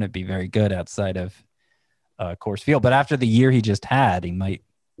them he wouldn't be very good outside of Coors Field. But after the year he just had, he might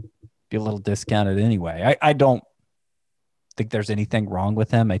be a little discounted anyway. I don't think there's anything wrong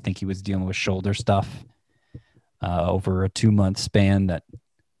with him. I think he was dealing with shoulder stuff over a 2-month span that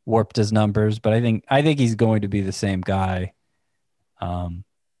warped his numbers. But I think he's going to be the same guy. So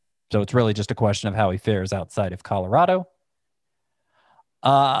it's really just a question of how he fares outside of Colorado.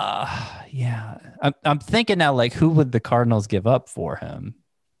 Yeah, I'm thinking now, like, who would the Cardinals give up for him?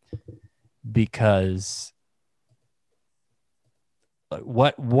 Because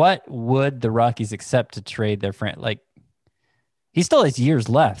what would the Rockies accept to trade their friend? Like, he still has years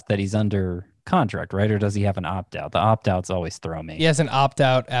left that he's under contract, right? Or does he have an opt-out? The opt-outs always throw me. He has an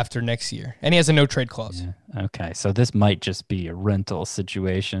opt-out after next year, and he has a no-trade clause. Yeah. Okay, so this might just be a rental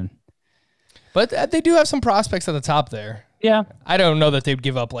situation. But they do have some prospects at the top there. Yeah. I don't know that they'd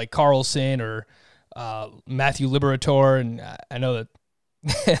give up like Carlson or Matthew Liberatore, and I know that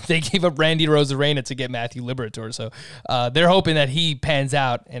they gave up Randy Arozarena to get Matthew Liberatore, so they're hoping that he pans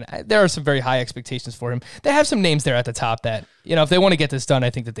out, and there are some very high expectations for him. They have some names there at the top that, if they want to get this done, I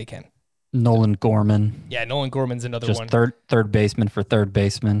think that they can. Nolan Gorman. Yeah, Nolan Gorman's another just one. Just third baseman for third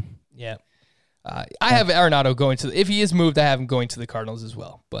baseman. Yeah. I have Arenado going to, if he is moved, I have him going to the Cardinals as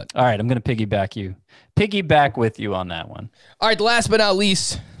well. But all right, I'm going to piggyback with you on that one. All right, last but not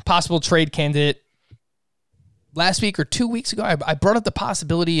least, possible trade candidate. Last week or 2 weeks ago, I brought up the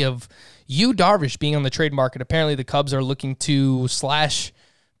possibility of Yu Darvish being on the trade market. Apparently, the Cubs are looking to slash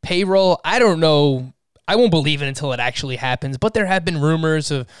payroll. I don't know. I won't believe it until it actually happens, but there have been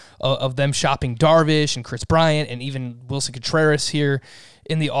rumors of them shopping Darvish and Chris Bryant and even Wilson Contreras here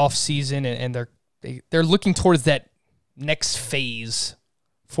in the offseason, and they're looking towards that next phase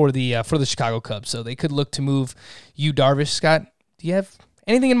for the Chicago Cubs. So they could look to move Yu Darvish. Scott, do you have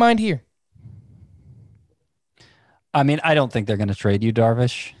anything in mind here? I mean, I don't think they're going to trade Yu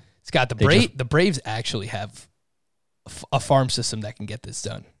Darvish. Scott, the Braves actually have a farm system that can get this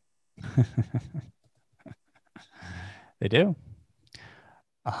done. They do.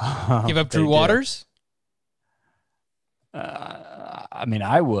 Give up Drew Waters? I mean,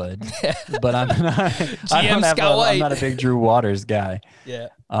 I would, but I'm not. GM Scott White. I'm not a big Drew Waters guy. Yeah.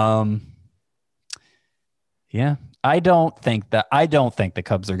 Yeah. I don't think the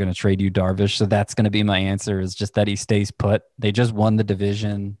Cubs are going to trade Yu Darvish. So that's going to be my answer, is just that he stays put. They just won the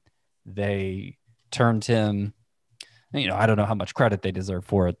division. They turned him. I don't know how much credit they deserve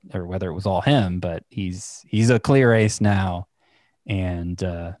for it or whether it was all him, but he's a clear ace now. And,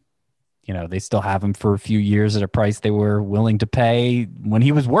 they still have him for a few years at a price they were willing to pay when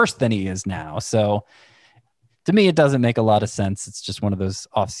he was worse than he is now. So to me, it doesn't make a lot of sense. It's just one of those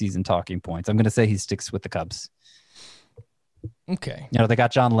off-season talking points. I'm going to say he sticks with the Cubs. Okay. They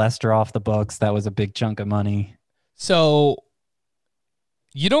got John Lester off the books. That was a big chunk of money. So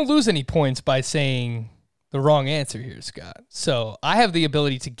you don't lose any points by saying the wrong answer here, Scott. So I have the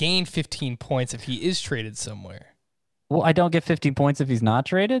ability to gain 15 points if he is traded somewhere. Well, I don't get 15 points if he's not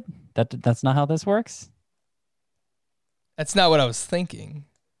traded? That's not how this works? That's not what I was thinking.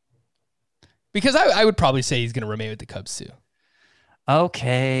 Because I would probably say he's going to remain with the Cubs too.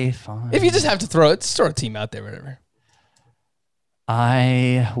 Okay, fine. If you just have to throw a team out there, whatever.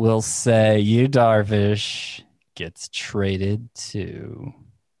 I will say Yu Darvish gets traded to...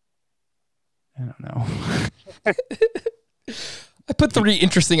 I don't know. I put 3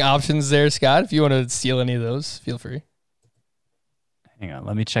 interesting options there, Scott. If you want to steal any of those, feel free. Hang on,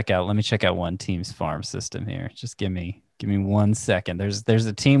 let me check out one team's farm system here. Just give me 1 second. There's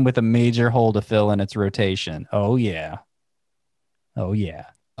a team with a major hole to fill in its rotation. Oh yeah.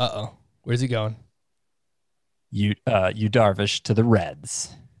 Uh-oh. Where's he going? Yu Darvish to the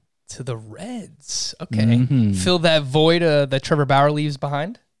Reds. To the Reds. Okay. Mm-hmm. Fill that void that Trevor Bauer leaves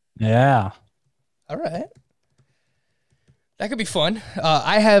behind. Yeah. All right. That could be fun.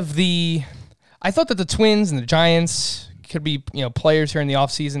 I thought that the Twins and the Giants could be, players here in the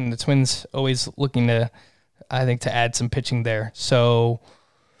offseason, and the Twins always looking to add some pitching there. So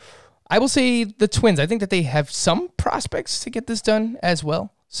I will say the Twins. I think that they have some prospects to get this done as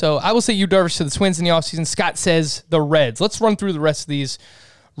well. So I will say Yu Darvish to the Twins in the offseason. Scott says the Reds. Let's run through the rest of these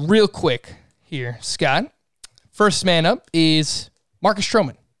real quick here, Scott. First man up is Marcus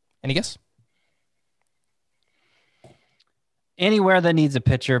Stroman. Any guess? Anywhere that needs a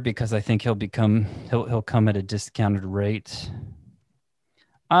pitcher, because I think he'll come at a discounted rate.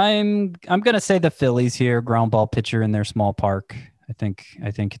 I'm gonna say the Phillies here, ground ball pitcher in their small park. I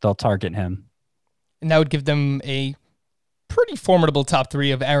think they'll target him. And that would give them a pretty formidable top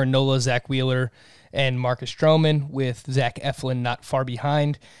 3 of Aaron Nola, Zach Wheeler, and Marcus Stroman, with Zach Eflin not far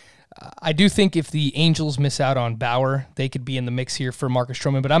behind. I do think if the Angels miss out on Bauer, they could be in the mix here for Marcus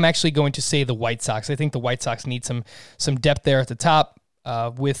Stroman, but I'm actually going to say the White Sox. I think the White Sox need some depth there at the top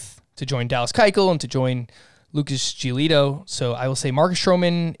to join Dallas Keuchel and to join Lucas Giolito. So I will say Marcus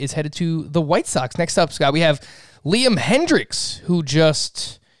Stroman is headed to the White Sox. Next up, Scott, we have Liam Hendricks, who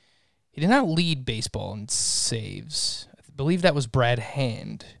he did not lead baseball in saves. I believe that was Brad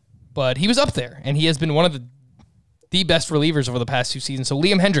Hand, but he was up there, and he has been one of the best relievers over the past 2 seasons. So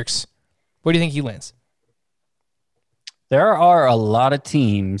Liam Hendricks, where do you think he lands? There are a lot of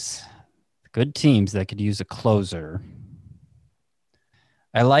teams, good teams, that could use a closer.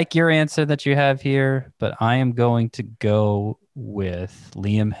 I like your answer that you have here, but I am going to go with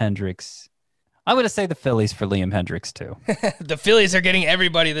Liam Hendricks. I'm going to say the Phillies for Liam Hendricks, too. The Phillies are getting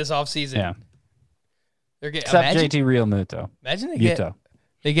everybody this offseason. Yeah. They're getting, except JT Realmuto. Imagine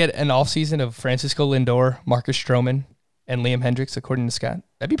they get an offseason of Francisco Lindor, Marcus Stroman, and Liam Hendricks, according to Scott.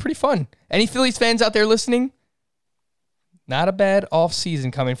 That'd be pretty fun. Any Phillies fans out there listening? Not a bad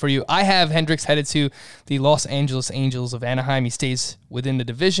offseason coming for you. I have Hendricks headed to the Los Angeles Angels of Anaheim. He stays within the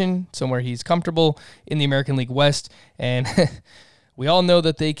division, somewhere he's comfortable in the American League West. And we all know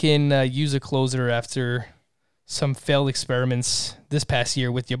that they can use a closer after some failed experiments this past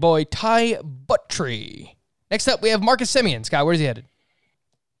year with your boy, Ty Buttrey. Next up, we have Marcus Semien. Scott, where's he headed?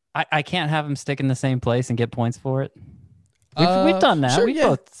 I can't have him stick in the same place and get points for it. We've done that. Sure, we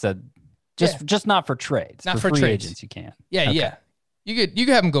both said just not for trades. Not for for free trades. agents, you can. Yeah, Okay. yeah. You could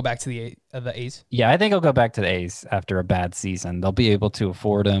have him go back to the A's. Yeah, I think he'll go back to the A's after a bad season. They'll be able to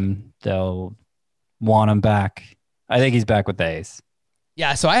afford him. They'll want him back. I think he's back with the A's.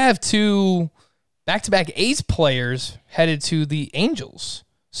 Yeah, so I have 2 back-to-back A's players headed to the Angels.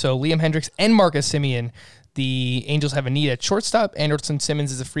 So Liam Hendricks and Marcus Semien. The Angels have a need at shortstop. Anderson Simmons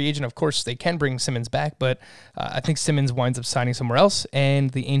is a free agent. Of course, they can bring Simmons back, but I think Simmons winds up signing somewhere else, and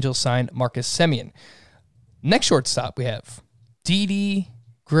the Angels sign Marcus Semien. Next shortstop we have Didi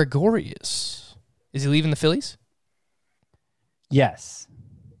Gregorius. Is he leaving the Phillies? Yes,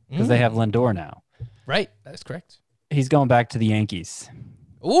 because they have Lindor now. Right, that is correct. He's going back to the Yankees.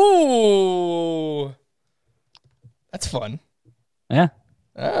 Ooh, that's fun. Yeah.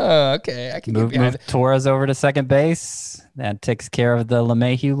 Oh, okay. I can get behind Move Torres over to second base. That takes care of the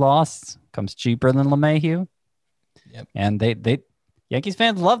LeMahieu loss. Comes cheaper than LeMahieu. Yep. And they Yankees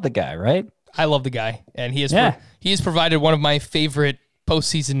fans love the guy, right? I love the guy, and he has provided one of my favorite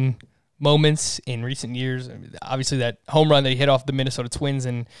postseason moments in recent years. I mean, obviously, that home run that he hit off the Minnesota Twins,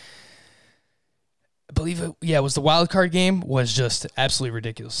 and I believe it was the wild card game, was just absolutely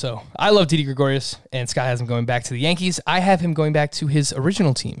ridiculous. So I love Didi Gregorius, and Scott has him going back to the Yankees. I have him going back to his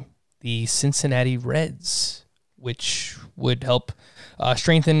original team, the Cincinnati Reds, which would help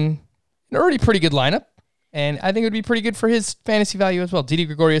strengthen an already pretty good lineup. And I think it would be pretty good for his fantasy value as well. Didi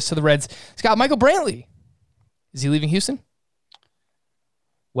Gregorius to the Reds. Scott, Michael Brantley. Is he leaving Houston?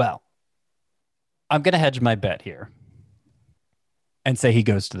 Well, I'm going to hedge my bet here and say he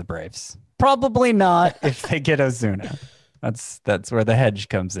goes to the Braves. Probably not if they get Ozuna. That's where the hedge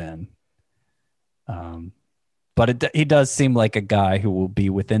comes in. But he does seem like a guy who will be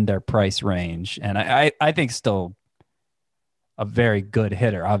within their price range. And I think still a very good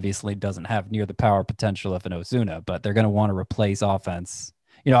hitter. Obviously doesn't have near the power potential of an Ozuna, but they're going to want to replace offense.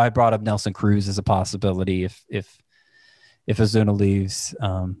 You know, I brought up Nelson Cruz as a possibility if Ozuna leaves.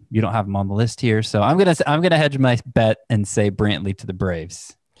 You don't have him on the list here, so I'm gonna hedge my bet and say Brantley to the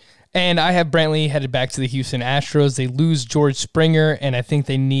Braves. And I have Brantley headed back to the Houston Astros. They lose George Springer, and I think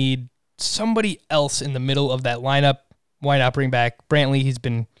they need somebody else in the middle of that lineup. Why not bring back Brantley? He's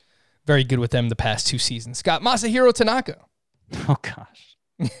been very good with them the past 2 seasons. Scott, Masahiro Tanaka. Oh gosh.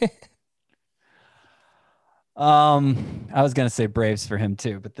 I was gonna say Braves for him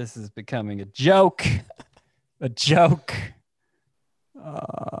too, but this is becoming a joke. A joke.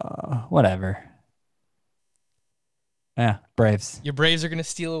 Whatever. Yeah, Braves. Your Braves are going to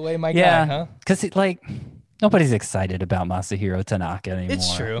steal away my guy, huh? Because nobody's excited about Masahiro Tanaka anymore.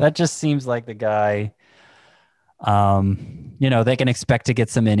 It's true. That just seems like the guy. They can expect to get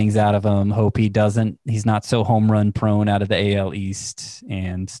some innings out of him. Hope he's not so home run prone out of the AL East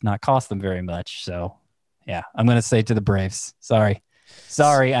and not cost them very much. So, yeah, I'm going to say to the Braves. Sorry.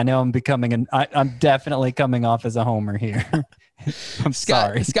 I know I'm definitely coming off as a homer here. I'm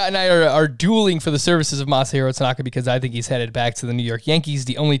sorry. Scott and I are dueling for the services of Masahiro Tanaka because I think he's headed back to the New York Yankees,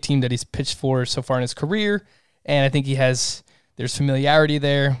 the only team that he's pitched for so far in his career. And I think there's familiarity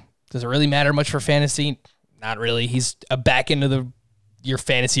there. Does it really matter much for fantasy? Not really. He's a back end of your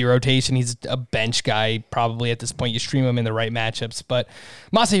fantasy rotation. He's a bench guy probably at this point. You stream him in the right matchups. But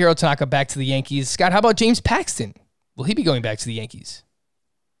Masahiro Tanaka back to the Yankees. Scott, how about James Paxton? Will he be going back to the Yankees?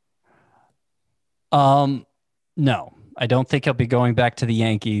 No. I don't think he'll be going back to the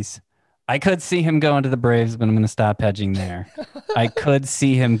Yankees. I could see him going to the Braves, but I'm going to stop hedging there. I could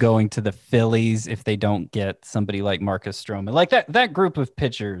see him going to the Phillies if they don't get somebody like Marcus Stroman. Like that group of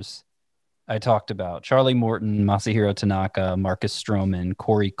pitchers, I talked about Charlie Morton, Masahiro Tanaka, Marcus Stroman,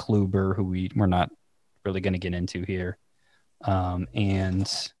 Corey Kluber, who we're not really going to get into here,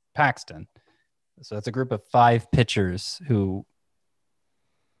 and Paxton. So that's a group of 5 pitchers who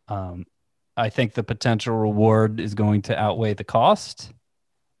I think the potential reward is going to outweigh the cost.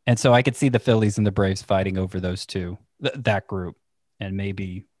 And so I could see the Phillies and the Braves fighting over those two, that group, and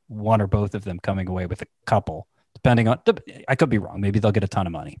maybe one or both of them coming away with a couple, depending on, I could be wrong. Maybe they'll get a ton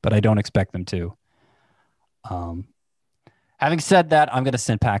of money, but I don't expect them to. Having said that, I'm going to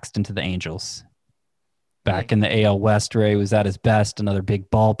send Paxton to the Angels. Back in the AL West, Ray was at his best, another big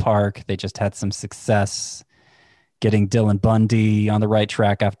ballpark. They just had some success getting Dylan Bundy on the right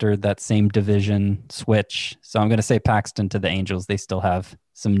track after that same division switch. So I'm going to say Paxton to the Angels. They still have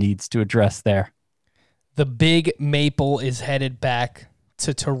some needs to address there. The big maple is headed back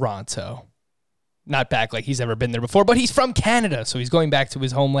to Toronto. Not back like he's ever been there before, but he's from Canada, so he's going back to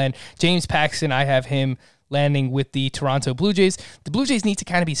his homeland. James Paxton, I have him landing with the Toronto Blue Jays. The Blue Jays need to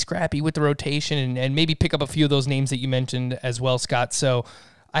kind of be scrappy with the rotation and maybe pick up a few of those names that you mentioned as well, Scott. So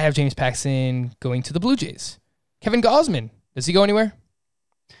I have James Paxton going to the Blue Jays. Kevin Gausman, does he go anywhere?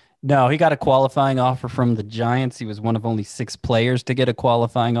 No, he got a qualifying offer from the Giants. He was one of only 6 players to get a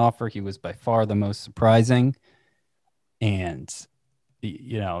qualifying offer. He was by far the most surprising. And,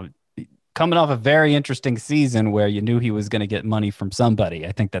 coming off a very interesting season where you knew he was going to get money from somebody.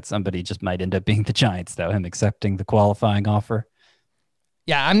 I think that somebody just might end up being the Giants, though, him accepting the qualifying offer.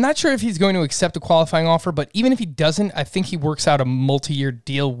 Yeah, I'm not sure if he's going to accept a qualifying offer, but even if he doesn't, I think he works out a multi-year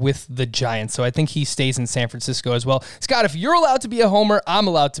deal with the Giants. So I think he stays in San Francisco as well. Scott, if you're allowed to be a homer, I'm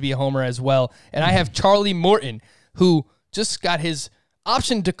allowed to be a homer as well. And I have Charlie Morton, who just got his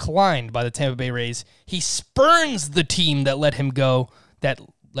option declined by the Tampa Bay Rays. He spurns the team that let him go, that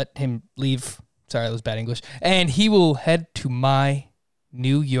let him leave. Sorry, that was bad English. And he will head to my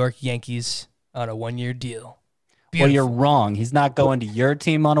New York Yankees on a 1-year deal. Beautiful. Well, you're wrong. He's not going to your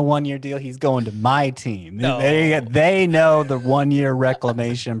team on a 1-year deal. He's going to my team. No. They know the 1-year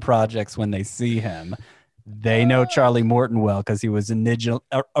reclamation projects when they see him. They know Charlie Morton well because he was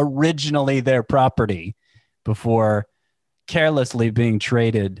originally their property before carelessly being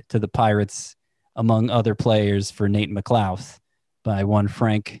traded to the Pirates, among other players, for Nate McLouth by one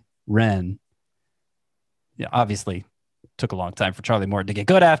Frank Wren. Yeah, obviously, took a long time for Charlie Morton to get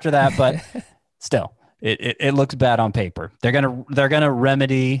good after that, but still. It looks bad on paper. They're gonna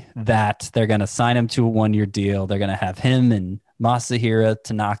remedy that. They're gonna sign him to a 1-year deal. They're gonna have him and Masahiro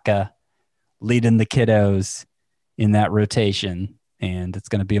Tanaka leading the kiddos in that rotation, and it's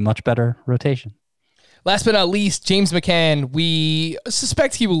gonna be a much better rotation. Last but not least, James McCann. We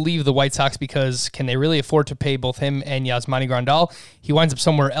suspect he will leave the White Sox because can they really afford to pay both him and Yasmani Grandal? He winds up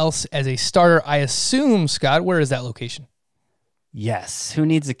somewhere else as a starter. I assume, Scott, where is that location? Yes. Who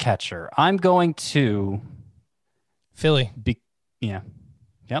needs a catcher? I'm going to Philly. Yep.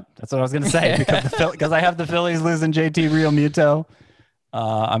 That's what I was going to say because I have the Phillies losing JT Realmuto.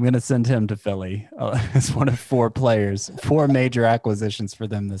 I'm going to send him to Philly as one of 4 players, 4 major acquisitions for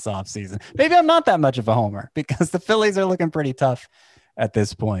them this offseason. Maybe I'm not that much of a homer because the Phillies are looking pretty tough at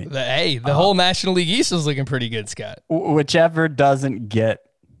this point. The whole National League East is looking pretty good, Scott. Whichever doesn't get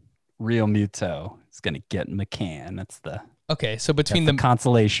Realmuto is going to get McCann. That's the so between the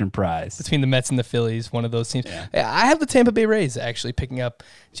consolation prize between the Mets and the Phillies, one of those teams. Yeah. I have the Tampa Bay Rays actually picking up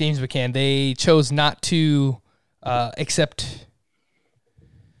James McCann. They chose not to accept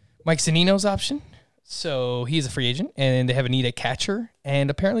Mike Zunino's option, so he's a free agent, and they have a need at catcher. And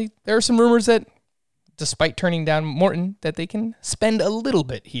apparently, there are some rumors that, despite turning down Morton, that they can spend a little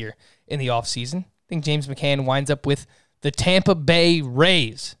bit here in the offseason. I think James McCann winds up with the Tampa Bay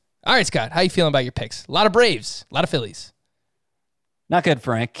Rays. All right, Scott, how you feeling about your picks? A lot of Braves, a lot of Phillies. Not good,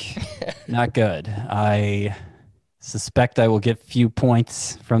 Frank. Not good. I suspect I will get few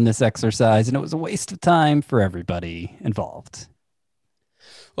points from this exercise, and it was a waste of time for everybody involved.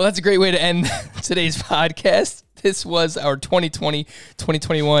 Well, that's a great way to end today's podcast. This was our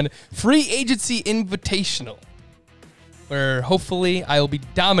 2020-2021 Free Agency Invitational, where hopefully I will be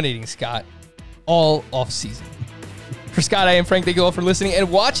dominating Scott all offseason. For Scott, I am Frank. Thank you all for listening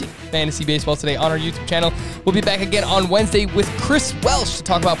and watching Fantasy Baseball Today on our YouTube channel. We'll be back again on Wednesday with Chris Welsh to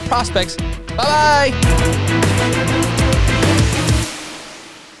talk about prospects. Bye-bye.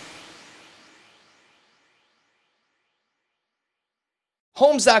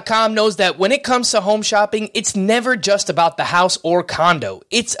 Homes.com knows that when it comes to home shopping, it's never just about the house or condo.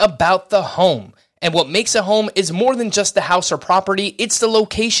 It's about the home. And what makes a home is more than just the house or property, it's the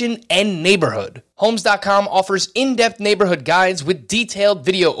location and neighborhood. Homes.com offers in-depth neighborhood guides with detailed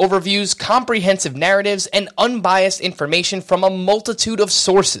video overviews, comprehensive narratives, and unbiased information from a multitude of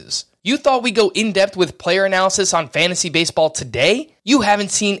sources. You thought we'd go in-depth with player analysis on fantasy baseball today? You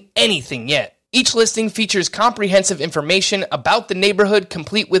haven't seen anything yet. Each listing features comprehensive information about the neighborhood,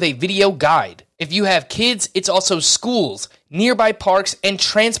 complete with a video guide. If you have kids, it's also schools, nearby parks, and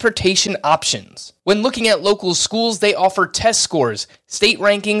transportation options. When looking at local schools, they offer test scores, state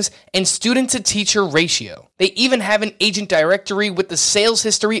rankings, and student-to-teacher ratio. They even have an agent directory with the sales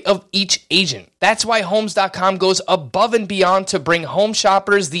history of each agent. That's why Homes.com goes above and beyond to bring home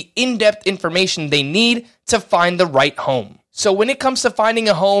shoppers the in-depth information they need to find the right home. So when it comes to finding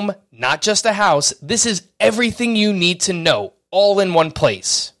a home, not just a house, this is everything you need to know, all in one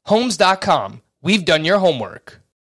place. Homes.com. We've done your homework.